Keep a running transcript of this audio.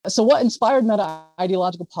So what inspired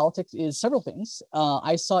meta-ideological politics is several things.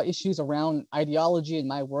 I saw issues around ideology in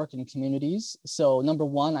my work in communities. So number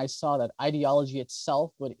one, I saw that ideology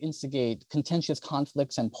itself would instigate contentious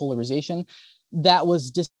conflicts and polarization that was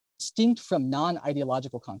distinct from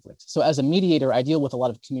non-ideological conflicts. So as a mediator, I deal with a lot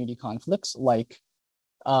of community conflicts, like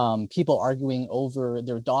people arguing over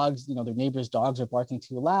their dogs, their neighbor's dogs are barking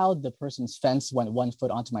too loud, the person's fence went 1 foot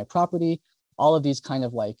onto my property, all of these kind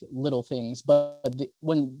of like little things. But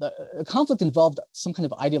when the conflict involved some kind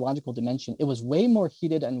of ideological dimension, it was way more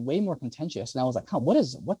heated and way more contentious. And I was like,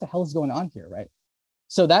 what the hell is going on here, right?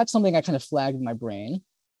 So that's something I kind of flagged in my brain.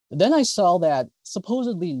 Then I saw that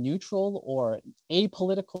supposedly neutral or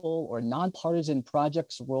apolitical or nonpartisan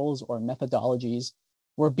projects, roles, or methodologies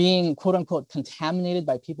were being quote unquote contaminated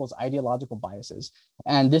by people's ideological biases.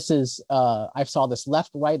 And this is, I saw this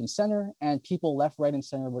left, right, and center, and people left, right, and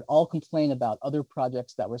center would all complain about other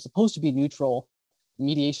projects that were supposed to be neutral,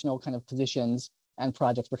 mediational kind of positions, and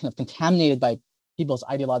projects were kind of contaminated by people's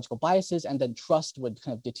ideological biases, and then trust would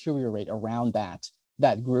kind of deteriorate around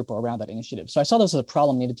that group or around that initiative. So I saw this as a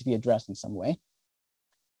problem needed to be addressed in some way.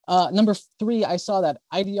 Number three, I saw that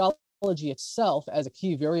ideology itself as a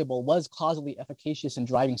key variable was causally efficacious in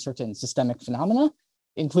driving certain systemic phenomena,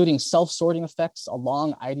 including self-sorting effects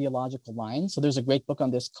along ideological lines. So there's a great book on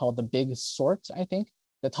this called The Big Sort, I think,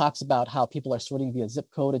 that talks about how people are sorting via zip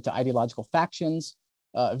code into ideological factions.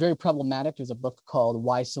 Very problematic. There's a book called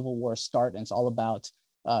Why Civil Wars Start, and it's all about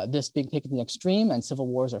this being taken to the extreme, and civil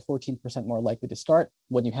wars are 14% more likely to start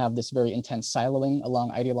when you have this very intense siloing along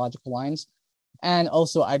ideological lines. And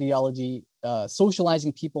also ideology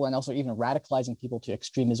socializing people and also even radicalizing people to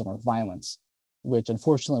extremism or violence, which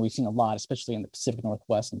unfortunately we've seen a lot, especially in the Pacific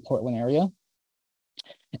Northwest and Portland area.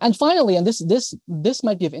 And finally, and this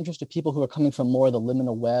might be of interest to people who are coming from more of the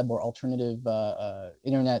liminal web or alternative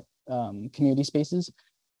internet community spaces,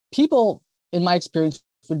 people, in my experience,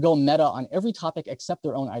 would go meta on every topic except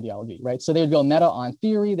their own ideology, right? So they would go meta on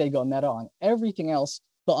theory, they'd go meta on everything else,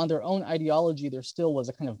 but on their own ideology, there still was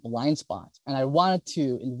a kind of blind spot. And I wanted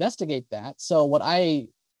to investigate that. So what I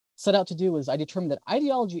set out to do was I determined that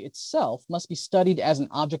ideology itself must be studied as an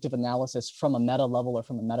object of analysis from a meta level or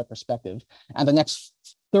from a meta perspective. And the next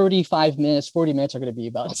 35 minutes, 40 minutes are going to be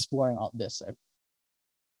about exploring all this.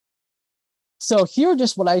 So here,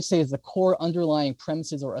 just what I say is the core underlying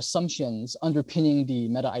premises or assumptions underpinning the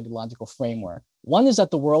meta-ideological framework. One is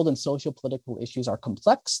that the world and social political issues are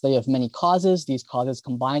complex. They have many causes. These causes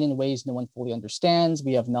combine in ways no one fully understands.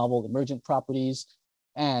 We have novel emergent properties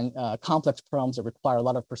and complex problems that require a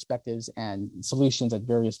lot of perspectives and solutions at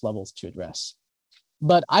various levels to address.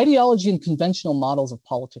 But ideology and conventional models of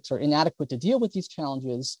politics are inadequate to deal with these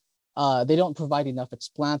challenges. They don't provide enough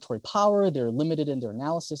explanatory power, they're limited in their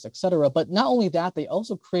analysis, et cetera. But not only that, they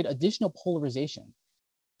also create additional polarization,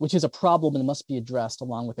 which is a problem and must be addressed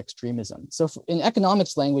along with extremism. So in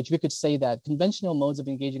economics language, we could say that conventional modes of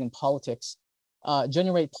engaging in politics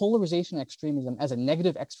generate polarization and extremism as a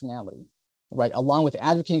negative externality, right? Along with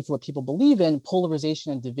advocating for what people believe in,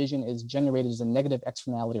 polarization and division is generated as a negative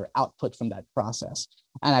externality or output from that process.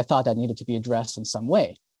 And I thought that needed to be addressed in some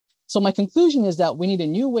way. So my conclusion is that we need a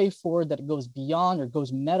new way forward that goes beyond or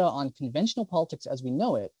goes meta on conventional politics as we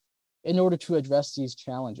know it in order to address these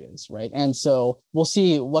challenges, right? And so we'll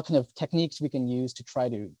see what kind of techniques we can use to try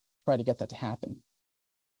to get that to happen.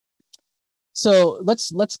 So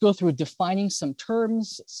let's go through defining some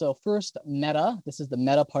terms. So first, meta. This is the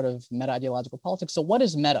meta part of meta-ideological politics. So what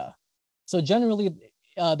is meta? So generally,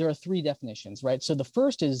 there are three definitions, right? So the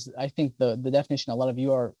first is, I think the definition a lot of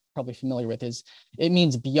you are probably familiar with is, it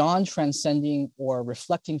means beyond, transcending, or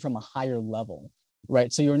reflecting from a higher level,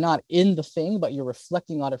 right? So you're not in the thing, but you're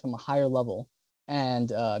reflecting on it from a higher level,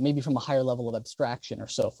 and maybe from a higher level of abstraction or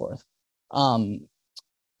so forth.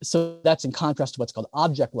 So that's in contrast to what's called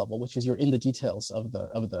object level, which is you're in the details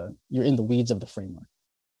you're in the weeds of the framework.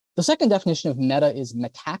 The second definition of meta is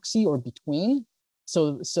metaxy, or between.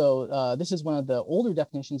 So this is one of the older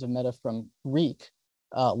definitions of meta from Greek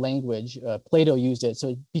language. Plato used it.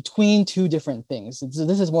 So between two different things. So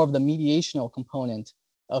this is more of the mediational component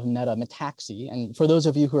of metaxy. And for those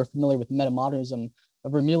of you who are familiar with metamodernism,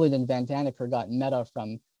 Vermeulen and Van Danneker got meta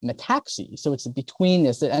from metaxy. So it's between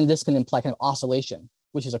this, and this can imply kind of oscillation,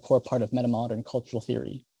 which is a core part of metamodern cultural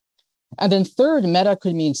theory. And then third, meta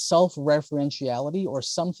could mean self-referentiality, or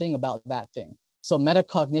something about that thing. So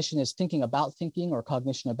metacognition is thinking about thinking, or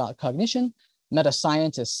cognition about cognition.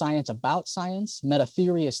 Meta-science is science about science.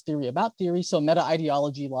 Meta-theory is theory about theory. So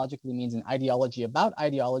meta-ideology logically means an ideology about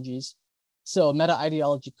ideologies. So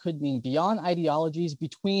meta-ideology could mean beyond ideologies,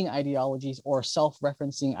 between ideologies, or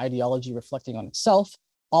self-referencing ideology reflecting on itself.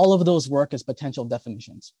 All of those work as potential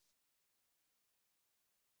definitions.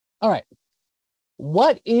 All right.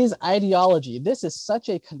 What is ideology? This is such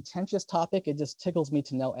a contentious topic. It just tickles me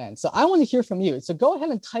to no end. So I want to hear from you. So go ahead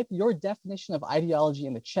and type your definition of ideology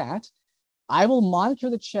in the chat. I will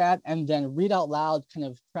monitor the chat and then read out loud, kind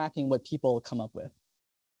of tracking what people come up with.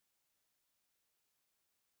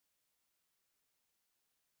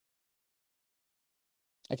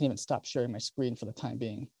 I can even stop sharing my screen for the time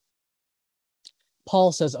being.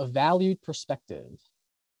 Paul says, a valued perspective.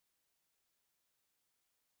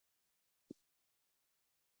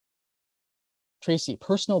 Tracy,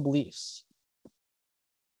 personal beliefs.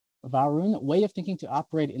 Varun, way of thinking to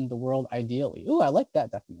operate in the world ideally. Ooh, I like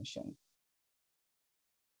that definition.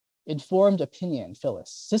 Informed opinion, Phyllis.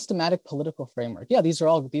 Systematic political framework. Yeah, these are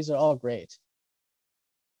all great.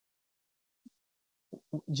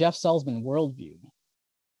 Jeff Salzman, worldview.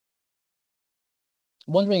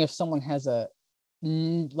 Wondering if someone has a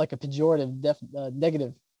like a pejorative,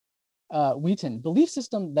 negative. Wheaton, belief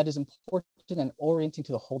system that is important and orienting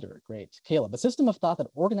to the holder. Great. Caleb, a system of thought that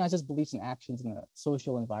organizes beliefs and actions in a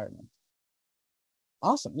social environment.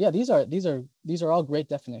 Awesome. Yeah, these are all great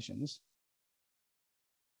definitions.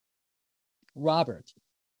 Robert,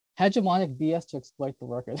 hegemonic BS to exploit the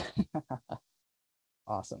worker.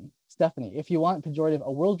 Awesome. Stephanie, if you want pejorative,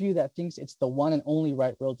 a worldview that thinks it's the one and only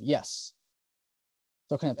right worldview. Yes.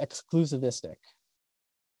 So kind of exclusivistic.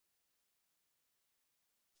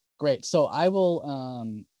 Great. So I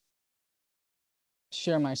will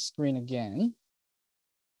share my screen again.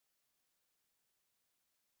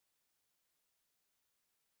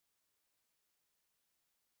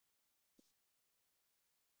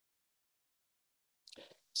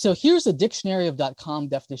 So here's the dictionary of .com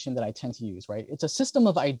definition that I tend to use, right? It's a system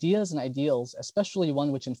of ideas and ideals, especially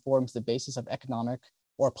one which informs the basis of economic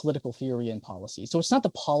or political theory and policy. So it's not the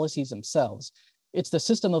policies themselves. It's the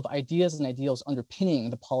system of ideas and ideals underpinning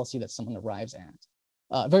the policy that someone arrives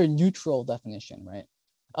at. Very neutral definition, right?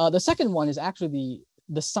 The second one is actually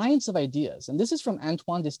the science of ideas. And this is from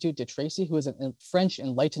Antoine Destutt de Tracy, who is a French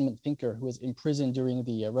Enlightenment thinker who was imprisoned during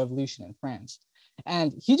the revolution in France.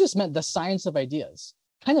 And he just meant the science of ideas,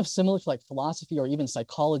 kind of similar to like philosophy or even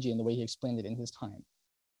psychology in the way he explained it in his time.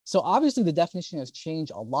 So obviously the definition has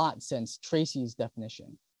changed a lot since Tracy's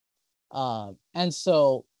definition. And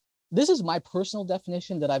so this is my personal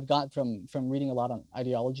definition that I've got from reading a lot on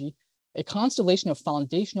ideology: a constellation of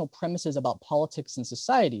foundational premises about politics and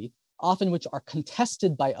society, often which are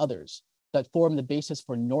contested by others, that form the basis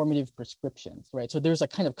for normative prescriptions, right? So there's a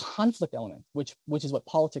kind of conflict element, which is what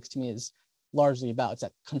politics to me is largely about. It's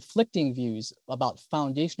that conflicting views about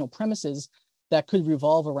foundational premises that could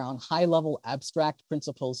revolve around high-level abstract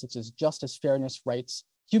principles such as justice, fairness, rights,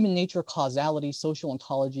 human nature, causality, social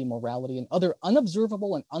ontology, morality, and other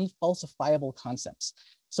unobservable and unfalsifiable concepts.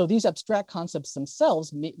 So these abstract concepts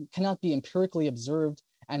themselves cannot be empirically observed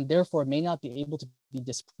and therefore may not be able to be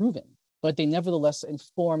disproven, but they nevertheless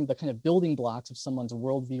inform the kind of building blocks of someone's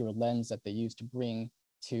worldview or lens that they use to bring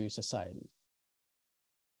to society.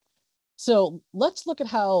 So let's look at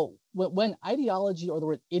how when ideology or the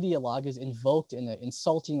word ideologue is invoked in an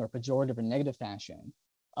insulting or pejorative or negative fashion,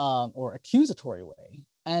 or accusatory way.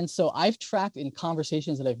 And so I've tracked in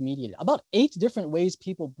conversations that I've mediated about 8 different ways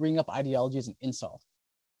people bring up ideology as an insult.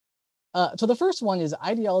 So the first one is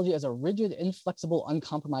ideology as a rigid, inflexible,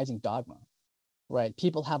 uncompromising dogma, right?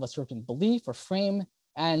 People have a certain belief or frame,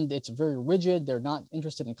 and it's very rigid. They're not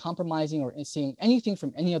interested in compromising or in seeing anything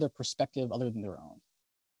from any other perspective other than their own.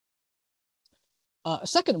 A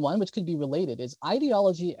second one, which could be related, is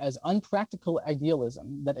ideology as unpractical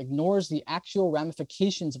idealism that ignores the actual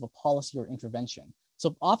ramifications of a policy or intervention.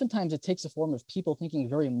 So oftentimes it takes the form of people thinking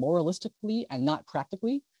very moralistically and not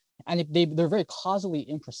practically, and they're very causally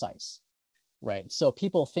imprecise, right? So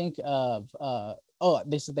people think of,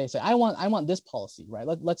 they say, I want this policy, right?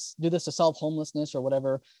 Let's do this to solve homelessness or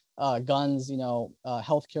whatever, guns,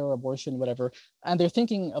 healthcare, abortion, whatever. And they're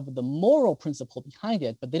thinking of the moral principle behind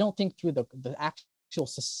it, but they don't think through the actual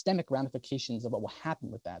systemic ramifications of what will happen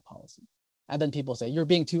with that policy. And then people say, you're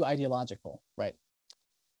being too ideological, right?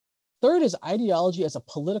 Third is ideology as a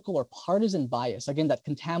political or partisan bias, again, that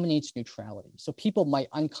contaminates neutrality. So people might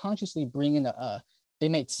unconsciously bring in they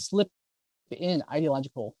might slip in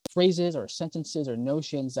ideological phrases or sentences or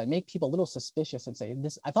notions that make people a little suspicious and say,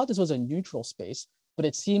 I thought this was a neutral space, but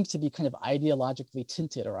it seems to be kind of ideologically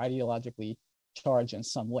tinted or ideologically charged in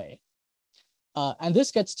some way. And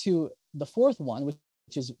this gets to the fourth one, which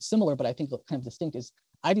is similar, but I think kind of distinct, is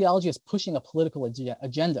ideology is pushing a political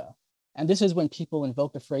agenda. And this is when people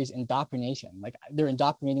invoke the phrase indoctrination, like they're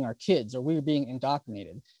indoctrinating our kids or we're being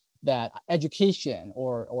indoctrinated. that education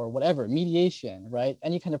or whatever, mediation, right?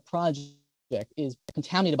 Any kind of project is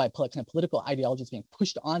contaminated by kind of political ideologies being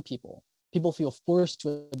pushed on people. People feel forced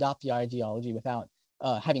to adopt the ideology without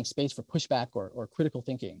having space for pushback or critical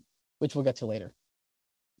thinking, which we'll get to later.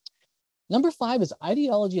 Number 5 is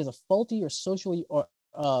ideology as a faulty social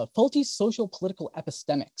political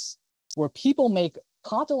epistemics, where people make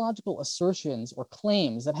tautological assertions or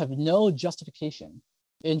claims that have no justification.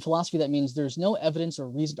 In philosophy, that means there's no evidence or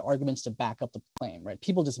reasoned arguments to back up the claim, right?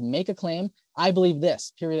 People just make a claim. I believe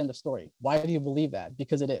this, period, end of story. Why do you believe that?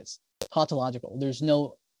 Because it is tautological. There's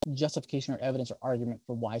no justification or evidence or argument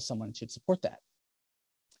for why someone should support that.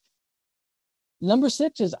 Number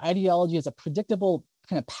 6 is ideology as a predictable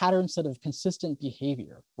kind of pattern set of consistent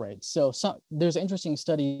behavior, right? So there's an interesting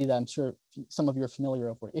study that I'm sure some of you are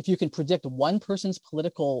familiar with. If you can predict one person's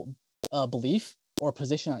political belief or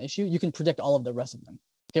position on issue, you can predict all of the rest of them.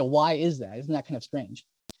 Okay, why is that? Isn't that kind of strange?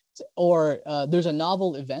 Or there's a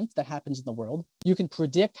novel event that happens in the world. You can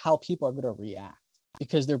predict how people are going to react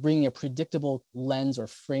because they're bringing a predictable lens or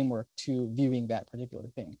framework to viewing that particular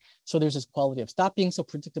thing. So there's this quality of stop being so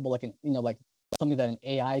predictable, like like something that an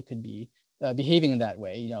AI could be behaving in that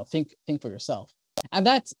way. Think for yourself, and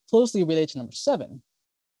that's closely related to number 7,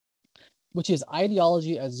 which is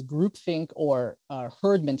ideology as groupthink or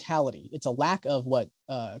herd mentality. It's a lack of what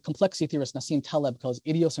complexity theorist Nassim Taleb calls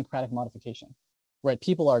idiosyncratic modification, right?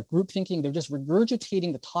 People are group thinking. They're just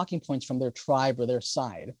regurgitating the talking points from their tribe or their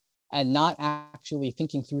side and not actually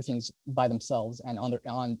thinking through things by themselves and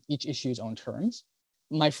on each issue's own terms.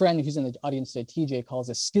 My friend who's in the audience today, TJ, calls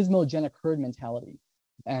it schismogenic herd mentality.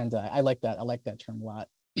 And I like that. I like that term a lot.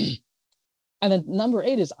 And then number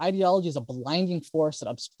 8 is ideology is a blinding force that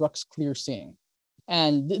obstructs clear seeing.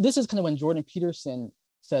 And this is kind of when Jordan Peterson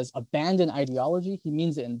says abandon ideology, he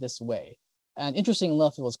means it in this way. And interesting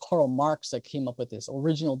enough, it was Karl Marx that came up with this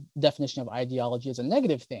original definition of ideology as a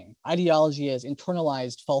negative thing. Ideology is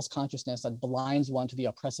internalized false consciousness that blinds one to the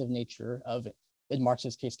oppressive nature of, in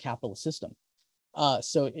Marx's case, capitalist system.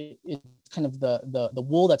 So it's kind of the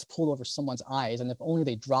wool that's pulled over someone's eyes, and if only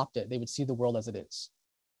they dropped it, they would see the world as it is.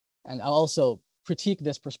 And I'll also critique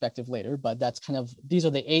this perspective later, but that's kind of, these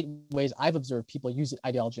are the 8 ways I've observed people use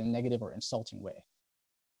ideology in a negative or insulting way.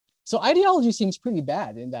 So ideology seems pretty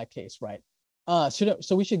bad in that case, right?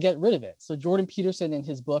 So we should get rid of it. So Jordan Peterson in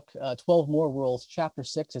his book, 12 More Rules, chapter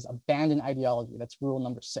 6 is abandon ideology. That's rule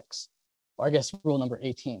number 6, or I guess rule number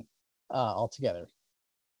 18 altogether.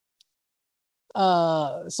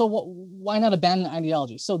 So why not abandon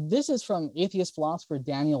ideology? So this is from atheist philosopher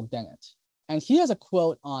Daniel Dennett. And he has a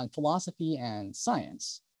quote on philosophy and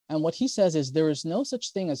science. And what he says is, there is no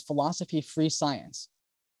such thing as philosophy-free science.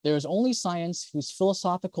 There is only science whose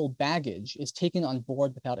philosophical baggage is taken on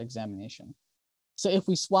board without examination. So if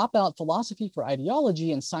we swap out philosophy for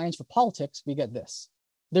ideology and science for politics, we get this.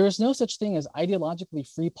 There is no such thing as ideologically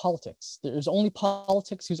free politics. There is only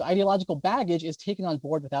politics whose ideological baggage is taken on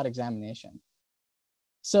board without examination.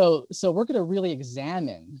 So we're going to really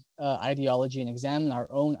examine ideology and examine our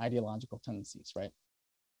own ideological tendencies, right?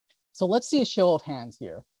 So let's see a show of hands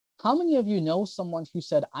here. How many of you know someone who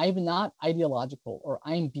said, I'm not ideological or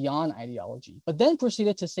I'm beyond ideology, but then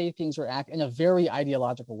proceeded to say things or act in a very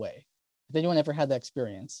ideological way? Has anyone ever had that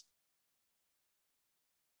experience?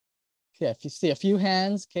 Okay, if you see a few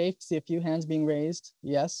hands, okay, see a few hands being raised,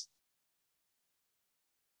 yes.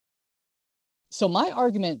 So my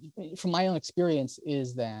argument from my own experience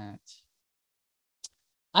is that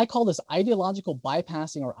I call this ideological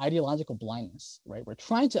bypassing or ideological blindness, right? We're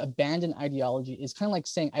trying to abandon ideology is kind of like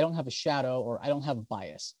saying, I don't have a shadow or I don't have a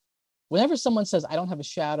bias. Whenever someone says, I don't have a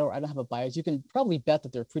shadow or I don't have a bias, you can probably bet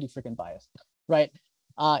that they're pretty freaking biased, right?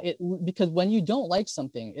 Because when you don't like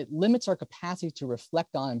something, it limits our capacity to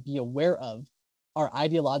reflect on and be aware of our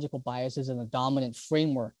ideological biases and the dominant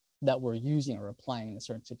framework that we're using or applying in a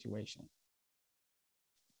certain situation.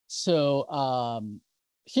 So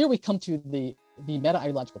here we come to the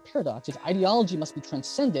meta-ideological paradox is ideology must be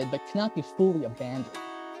transcended, but cannot be fully abandoned,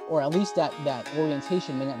 or at least that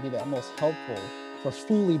orientation may not be that most helpful for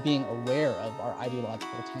fully being aware of our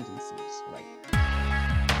ideological tendencies, right?